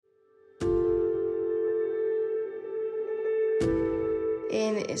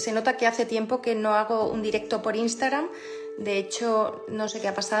Se nota que hace tiempo que no hago un directo por Instagram. De hecho, no sé qué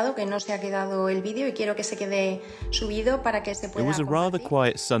ha pasado, que no se ha quedado el vídeo y quiero que se quede subido para que se pueda It was a rather compartir.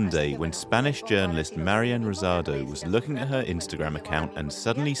 quiet Sunday when Spanish journalist Marian Rosado was looking at her Instagram account and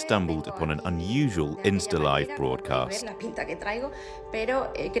suddenly stumbled upon an unusual Insta Live broadcast. La pinta que traigo,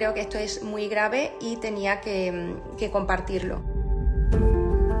 pero creo que esto es muy grave y tenía que compartirlo.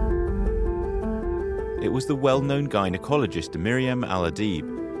 It was the well-known gynecologist Miriam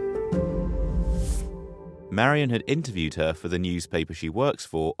Al-Adib. Marian had interviewed her for the newspaper she works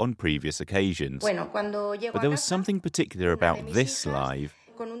for on previous occasions. But there was something particular about this live.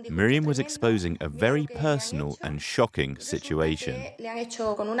 Miriam was exposing a very personal and shocking situation. Le han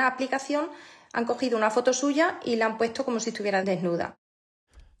hecho con una aplicación, han cogido una foto suya y la han puesto como si estuviera desnuda.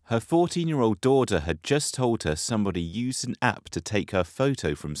 Her 14-year-old daughter had just told her somebody used an app to take her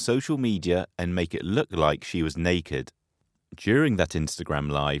photo from social media and make it look like she was naked. During that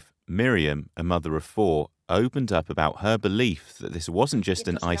Instagram live, Miriam, a mother of 4, opened up about her belief that this wasn't just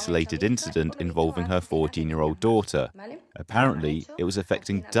an isolated incident involving her 14-year-old daughter. Apparently, it was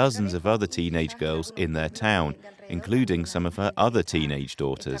affecting dozens of other teenage girls in their town, including some of her other teenage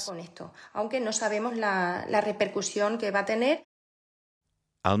daughters.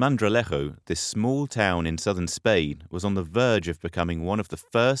 Almendralejo, this small town in southern Spain, was on the verge of becoming one of the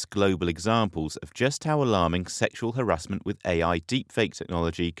first global examples of just how alarming sexual harassment with AI deepfake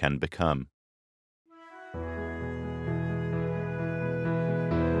technology can become.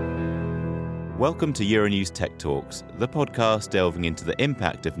 Welcome to Euronews Tech Talks, the podcast delving into the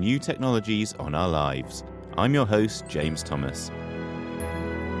impact of new technologies on our lives. I'm your host, James Thomas.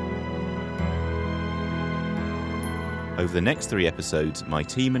 Over the next 3 episodes, my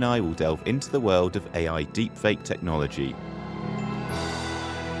team and I will delve into the world of AI deepfake technology.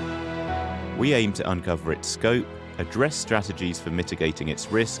 We aim to uncover its scope, address strategies for mitigating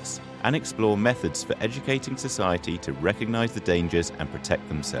its risks, and explore methods for educating society to recognise the dangers and protect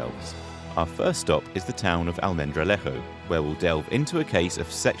themselves. Our first stop is the town of Almendralejo, where we'll delve into a case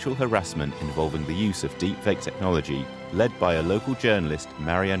of sexual harassment involving the use of deepfake technology, led by a local journalist,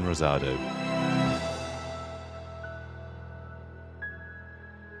 Marian Rosado.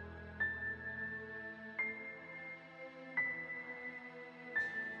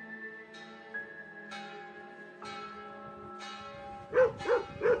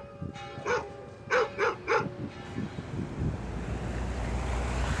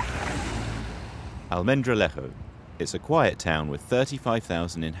 Almendralejo. It's a quiet town with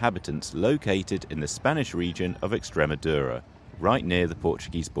 35,000 inhabitants located in the Spanish region of Extremadura, right near the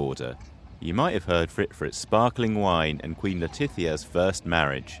Portuguese border. You might have heard for its sparkling wine and Queen Letitia's first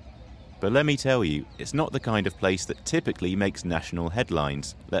marriage. But let me tell you, it's not the kind of place that typically makes national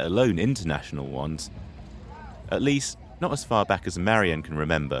headlines, let alone international ones. At least, not as far back as Marian can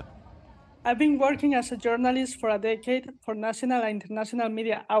remember. I've been working as a journalist for a decade for national and international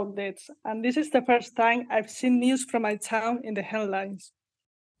media outlets, and this is the first time I've seen news from my town in the headlines.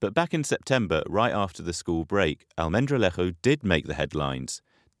 But back in September, right after the school break, Almendralejo did make the headlines.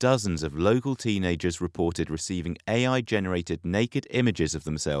 Dozens of local teenagers reported receiving AI-generated naked images of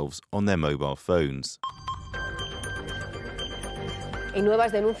themselves on their mobile phones. Y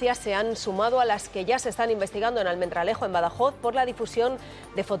nuevas denuncias se han sumado a las que ya se están investigando en Almendralejo, en Badajoz, por la difusión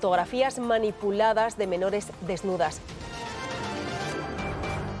de fotografías manipuladas de menores desnudas.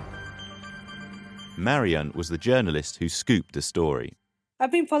 Marian was the journalist who scooped the story. I've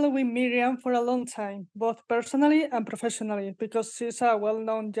been following Miriam for a long time, both personally and professionally, because she's a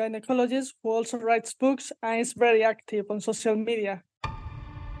well-known gynecologist who also writes books and is very active on social media.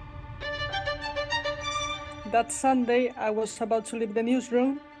 That Sunday, I was about to leave the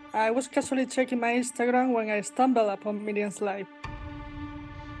newsroom. I was casually checking my Instagram when I stumbled upon Miriam's live.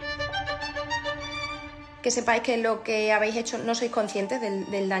 Que sepáis que lo que habéis hecho, no sois conscientes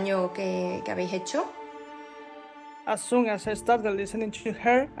del daño que habéis hecho. As soon as I started listening to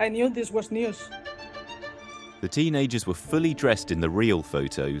her, I knew this was news. The teenagers were fully dressed in the real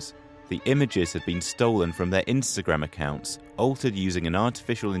photos. The images had been stolen from their Instagram accounts, altered using an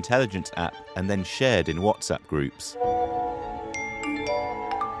artificial intelligence app, and then shared in WhatsApp groups.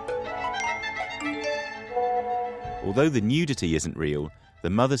 Although the nudity isn't real, the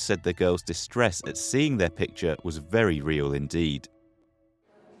mothers said the girls' distress at seeing their picture was very real indeed.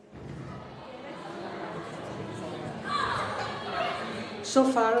 So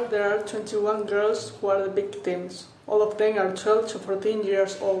far, there are 21 girls who are the victims. All of them are 12 to 14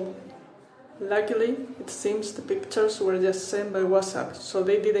 years old. Luckily, it seems the pictures were just sent by WhatsApp, so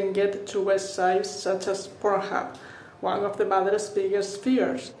they didn't get to websites such as Pornhub, one of the mother's biggest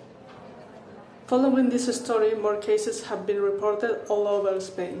fears. Following this story, more cases have been reported all over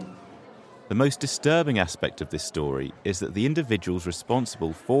Spain. The most disturbing aspect of this story is that the individuals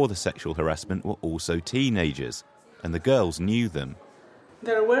responsible for the sexual harassment were also teenagers, and the girls knew them.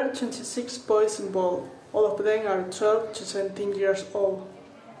 There were 26 boys involved. All of them are 12 to 17 years old.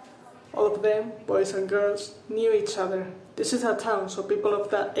 All of them, boys and girls, knew each other. This is a town, so people of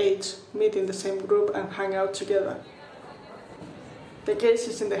that age meet in the same group and hang out together. The case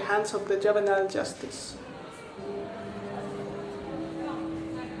is in the hands of the juvenile justice.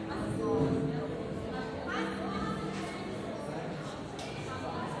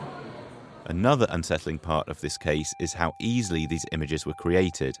 Another unsettling part of this case is how easily these images were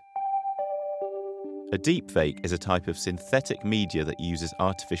created. A deepfake is a type of synthetic media that uses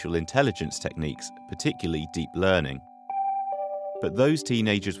artificial intelligence techniques, particularly deep learning. But those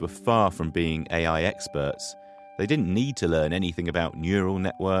teenagers were far from being AI experts. They didn't need to learn anything about neural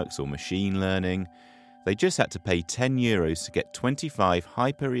networks or machine learning. They just had to pay €10 to get 25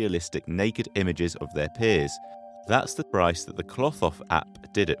 hyper-realistic naked images of their peers. That's the price that the Clothoff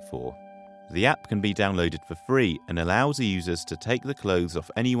app did it for. The app can be downloaded for free and allows the users to take the clothes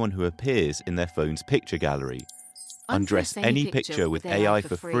off anyone who appears in their phone's picture gallery. Undress any picture with AI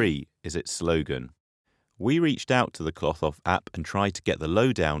for free is its slogan. We reached out to the Clothoff app and tried to get the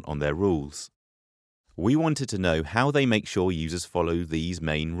lowdown on their rules. We wanted to know how they make sure users follow these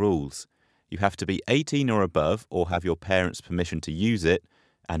main rules. You have to be 18 or above or have your parents' permission to use it,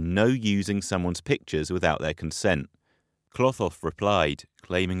 and no using someone's pictures without their consent. Clothoff replied,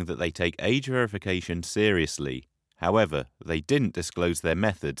 claiming that they take age verification seriously. However, they didn't disclose their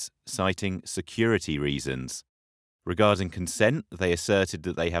methods, citing security reasons. Regarding consent, they asserted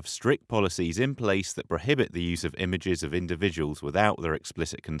that they have strict policies in place that prohibit the use of images of individuals without their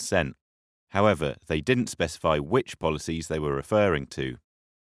explicit consent. However, they didn't specify which policies they were referring to.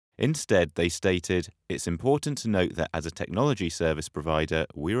 Instead, they stated, "It's important to note that as a technology service provider,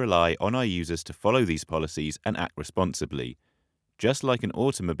 we rely on our users to follow these policies and act responsibly. Just like an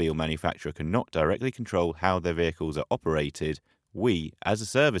automobile manufacturer cannot directly control how their vehicles are operated, we, as a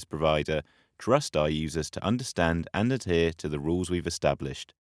service provider, trust our users to understand and adhere to the rules we've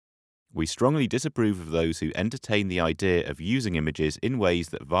established. We strongly disapprove of those who entertain the idea of using images in ways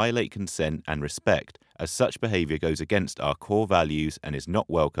that violate consent and respect, as such behaviour goes against our core values and is not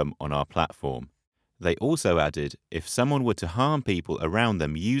welcome on our platform." They also added, if someone were to harm people around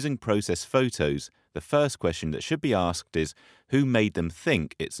them using processed photos, the first question that should be asked is, who made them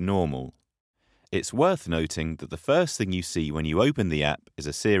think it's normal? It's worth noting that the first thing you see when you open the app is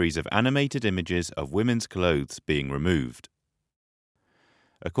a series of animated images of women's clothes being removed.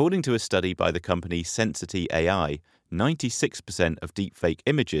 According to a study by the company Sensity AI, 96% of deepfake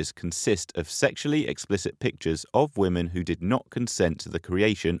images consist of sexually explicit pictures of women who did not consent to the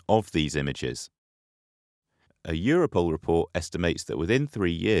creation of these images. A Europol report estimates that within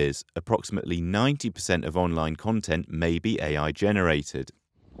 3 years, approximately 90% of online content may be AI generated.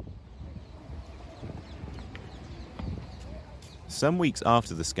 Some weeks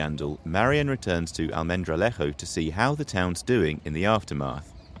after the scandal, Marian returns to Almendralejo to see how the town's doing in the aftermath.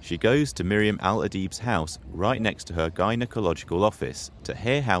 She goes to Miriam Al-Adib's house right next to her gynecological office to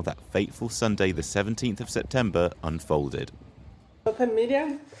hear how that fateful Sunday the 17th of September unfolded. Entonces,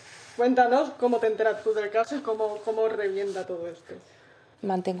 Miriam, cuéntanos cómo te enteras tú del caso y cómo revienta todo esto.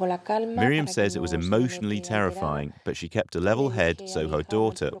 Miriam says it was emotionally terrifying, but she kept a level head so her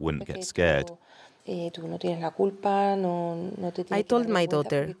daughter wouldn't get scared. I told my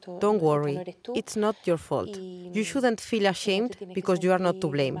daughter, don't worry, it's not your fault. You shouldn't feel ashamed because you are not to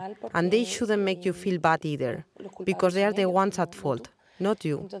blame. And they shouldn't make you feel bad either, because they are the ones at fault, not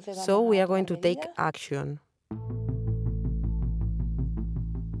you. So we are going to take action.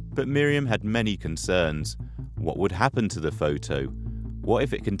 But Miriam had many concerns. What would happen to the photo? What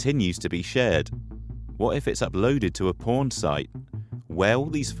if it continues to be shared? What if it's uploaded to a porn site? Where will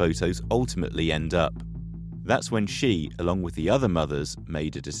these photos ultimately end up? That's when she, along with the other mothers,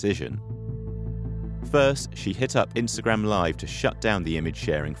 made a decision. First, she hit up Instagram Live to shut down the image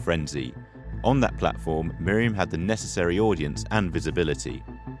sharing frenzy. On that platform, Miriam had the necessary audience and visibility.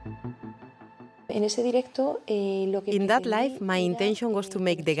 In that live, my intention was to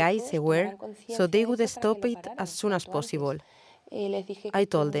make the guys aware so they would stop it as soon as possible. I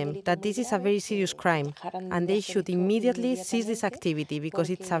told them that this is a very serious crime and they should immediately cease this activity because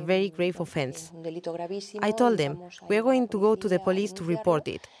it's a very grave offense. I told them, we are going to go to the police to report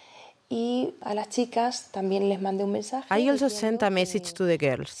it. I also sent a message to the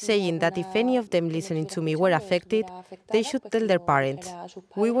girls saying that if any of them listening to me were affected, they should tell their parents.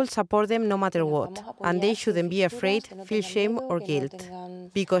 We will support them no matter what, and they shouldn't be afraid, feel shame or guilt,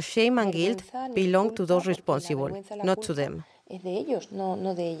 because shame and guilt belong to those responsible, not to them.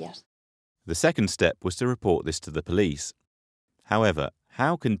 The second step was to report this to the police. However,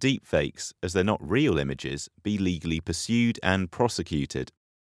 how can deepfakes, as they're not real images, be legally pursued and prosecuted?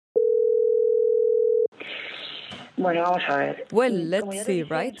 Well, let's see,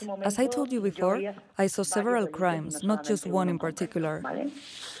 right? As I told you before, I saw several crimes, not just one in particular.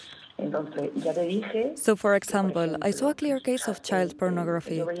 So, for example, I saw a clear case of child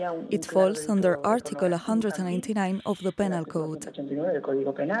pornography. It falls under Article 199 of the Penal Code.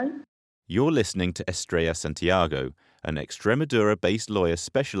 You're listening to Estrella Santiago, an Extremadura-based lawyer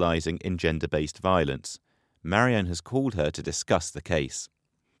specializing in gender-based violence. Marianne has called her to discuss the case.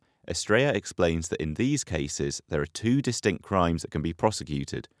 Estrella explains that in these cases, there are two distinct crimes that can be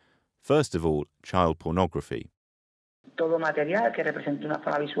prosecuted. First of all, child pornography. All material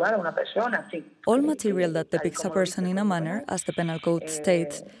that depicts a person in a manner, as the Penal Code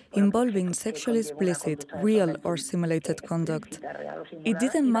states, involving sexually explicit, real or simulated conduct. It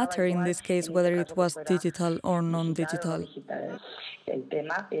didn't matter in this case whether it was digital or non-digital.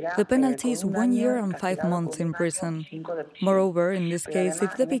 The penalty is 1 year and 5 months in prison. Moreover, in this case,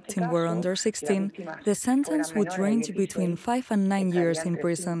 if the victim were under 16, the sentence would range between 5 and 9 years in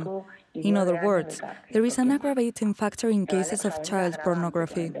prison. In other words, there is an aggravating factor in cases of child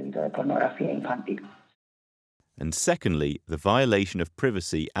pornography. And secondly, the violation of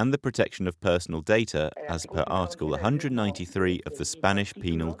privacy and the protection of personal data as per Article 193 of the Spanish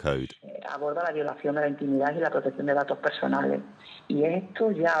Penal Code.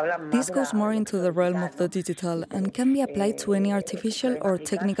 This goes more into the realm of the digital and can be applied to any artificial or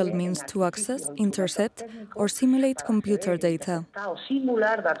technical means to access, intercept, or simulate computer data.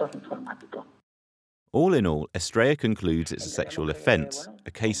 All in all, Estrella concludes it's a sexual offence,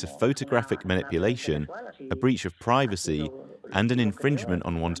 a case of photographic manipulation, a breach of privacy, and an infringement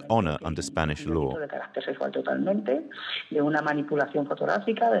on one's honour under Spanish law.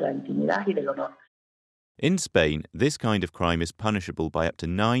 In Spain, this kind of crime is punishable by up to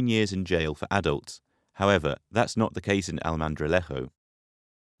 9 years in jail for adults. However, that's not the case in Almendralejo.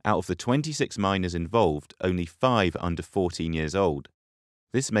 Out of the 26 minors involved, only 5 are under 14 years old.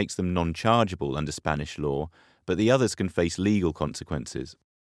 This makes them non-chargeable under Spanish law, but the others can face legal consequences.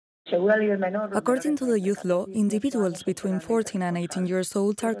 According to the youth law, individuals between 14 and 18 years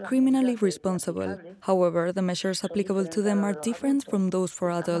old are criminally responsible. However, the measures applicable to them are different from those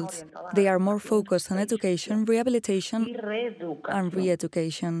for adults. They are more focused on education, rehabilitation, and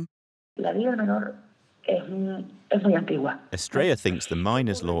re-education. Estrella thinks the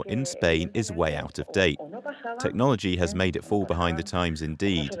minors' law in Spain is way out of date. Technology has made it fall behind the times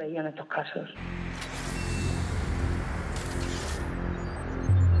indeed.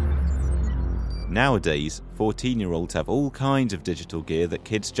 Nowadays, 14-year-olds have all kinds of digital gear that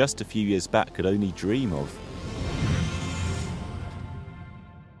kids just a few years back could only dream of.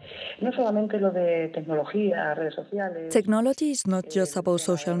 Technology is not just about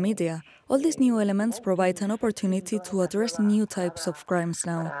social media. All these new elements provide an opportunity to address new types of crimes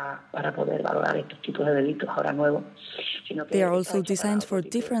now. They are also designed for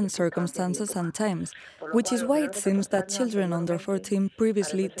different circumstances and times, which is why it seems that children under 14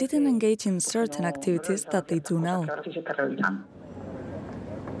 previously didn't engage in certain activities that they do now.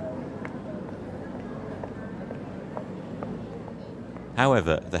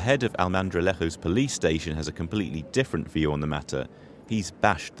 However, the head of Almendralejo's police station has a completely different view on the matter. He's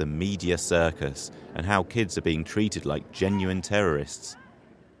bashed the media circus and how kids are being treated like genuine terrorists.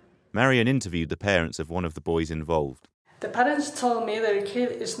 Marian interviewed the parents of one of the boys involved. The parents told me their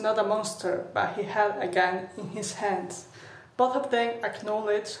kid is not a monster, but he had a gun in his hands. Both of them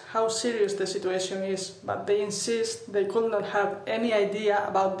acknowledge how serious the situation is, but they insist they could not have any idea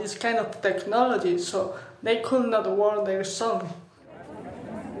about this kind of technology, so they could not warn their son.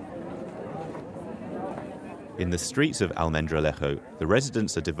 In the streets of Almendralejo, the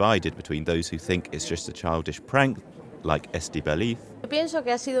residents are divided between those who think it's just a childish prank, like Estibaliz,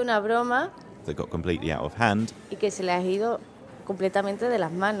 that got completely out of hand,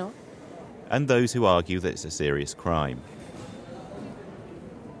 and those who argue that it's a serious crime.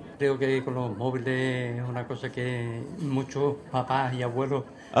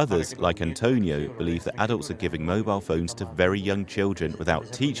 Others, like Antonio, believe that adults are giving mobile phones to very young children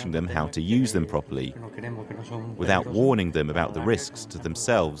without teaching them how to use them properly, without warning them about the risks to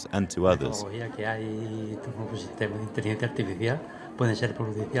themselves and to others. pueden ser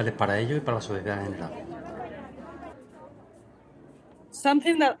perjudiciales para ellos y para la sociedad en general.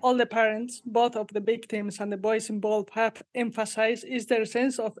 Something that all the parents, both of the victims and the boys involved, have emphasized is their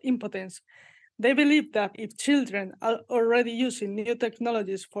sense of impotence. They believe that if children are already using new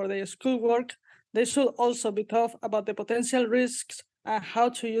technologies for their schoolwork, they should also be taught about the potential risks and how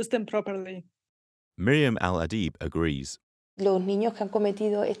to use them properly. Miriam Al-Adib agrees.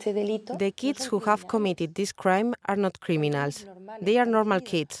 The kids who have committed this crime are not criminals. They are normal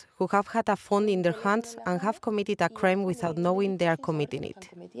kids who have had a phone in their hands and have committed a crime without knowing they are committing it.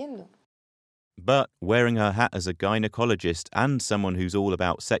 But wearing her hat as a gynecologist and someone who's all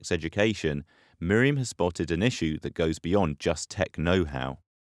about sex education, Miriam has spotted an issue that goes beyond just tech know-how.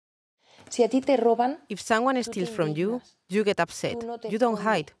 If someone steals from you, you get upset. You don't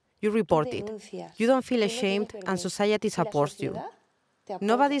hide. You report it. You don't feel ashamed and society supports you.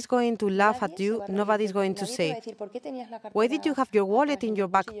 Nobody's going to laugh at you. Nobody's going to say, "Why did you have your wallet in your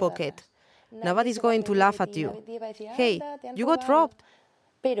back pocket?" Nobody's going to laugh at you. "Hey, you got robbed."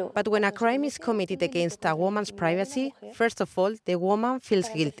 But when a crime is committed against a woman's privacy, first of all, the woman feels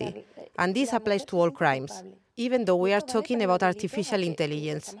guilty. And this applies to all crimes. Even though we are talking about artificial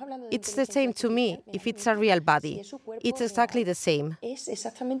intelligence, it's the same to me if it's a real body. It's exactly the same.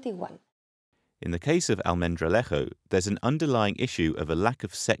 In the case of Almendralejo, there's an underlying issue of a lack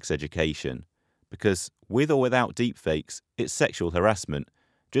of sex education. Because with or without deepfakes, it's sexual harassment,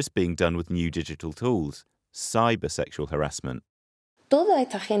 just being done with new digital tools, cyber-sexual harassment.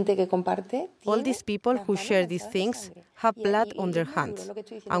 All these people who share these things have blood on their hands.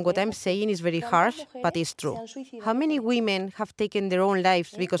 And what I'm saying is very harsh, but it's true. How many women have taken their own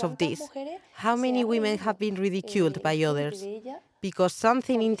lives because of this? How many women have been ridiculed by others? Because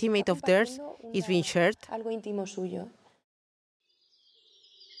something intimate of theirs is being shared?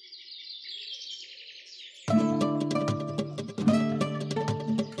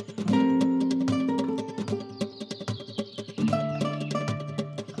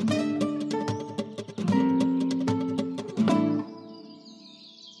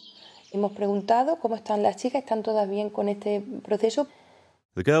 Hemos preguntado cómo están las chicas, ¿están todas bien con este proceso?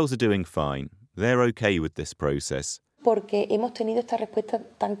 The girls are doing fine. They're okay with this process. Porque hemos tenido esta respuesta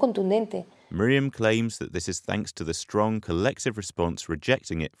tan contundente. Miriam claims that this is thanks to the strong collective response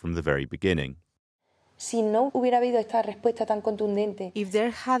rejecting it from the very beginning. Si no hubiera habido esta respuesta tan contundente, if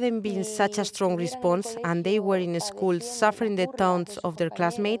there hadn't been such a strong response and they were in school suffering the taunts of their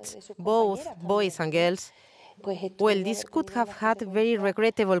classmates, both boys and girls, well, this could have had very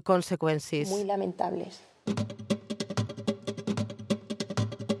regrettable consequences. Muy lamentables.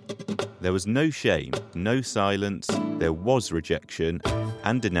 There was no shame, no silence, there was rejection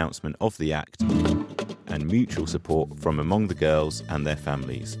and denouncement of the act, and mutual support from among the girls and their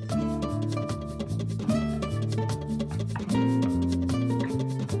families.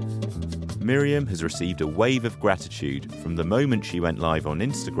 Miriam has received a wave of gratitude from the moment she went live on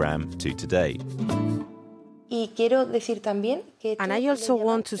Instagram to today. And I also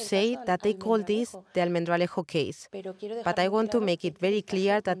want to say that they call this the Almendralejo case. But I want to make it very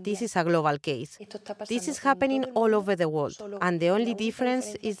clear that this is a global case. This is happening all over the world. And the only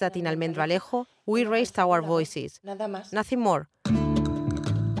difference is that in Almendralejo, we raised our voices. Nothing more.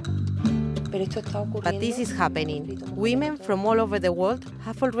 But this is happening. Women from all over the world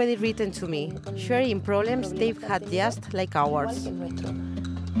have already written to me, sharing problems they've had just like ours.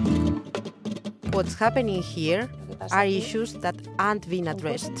 What's happening here are issues that aren't being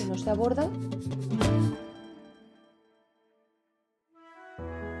addressed.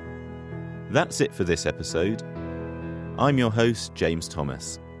 That's it for this episode. I'm your host, James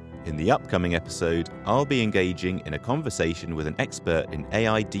Thomas. In the upcoming episode, I'll be engaging in a conversation with an expert in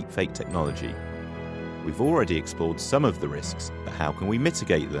AI deepfake technology. We've already explored some of the risks, but how can we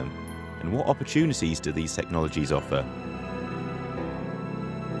mitigate them? And what opportunities do these technologies offer?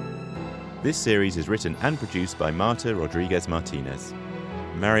 This series is written and produced by Marta Rodriguez Martinez.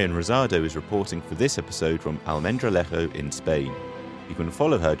 Marian Rosado is reporting for this episode from Almendralejo in Spain. You can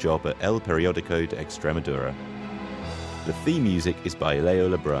follow her job at El Periódico de Extremadura. The theme music is by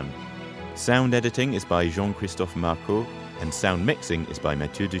Leo Lebrun. Sound editing is by Jean-Christophe Marco, and sound mixing is by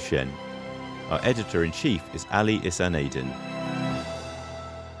Mathieu Duchesne. Our editor-in-chief is Ali Isanaden.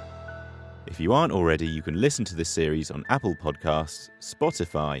 If you aren't already, you can listen to this series on Apple Podcasts,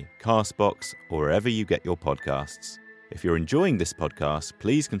 Spotify, Castbox, or wherever you get your podcasts. If you're enjoying this podcast,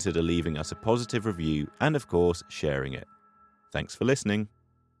 please consider leaving us a positive review and, of course, sharing it. Thanks for listening.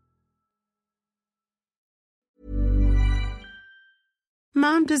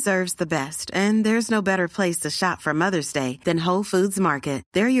 Mom deserves the best, and there's no better place to shop for Mother's Day than Whole Foods Market.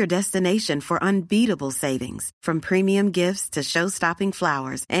 They're your destination for unbeatable savings, from premium gifts to show-stopping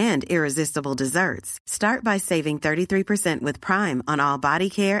flowers and irresistible desserts. Start by saving 33% with Prime on all body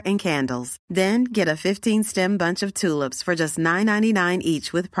care and candles. Then get a 15-stem bunch of tulips for just $9.99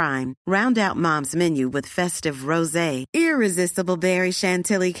 each with Prime. Round out Mom's menu with festive rosé, irresistible berry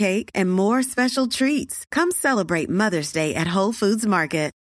chantilly cake, and more special treats. Come celebrate Mother's Day at Whole Foods Market.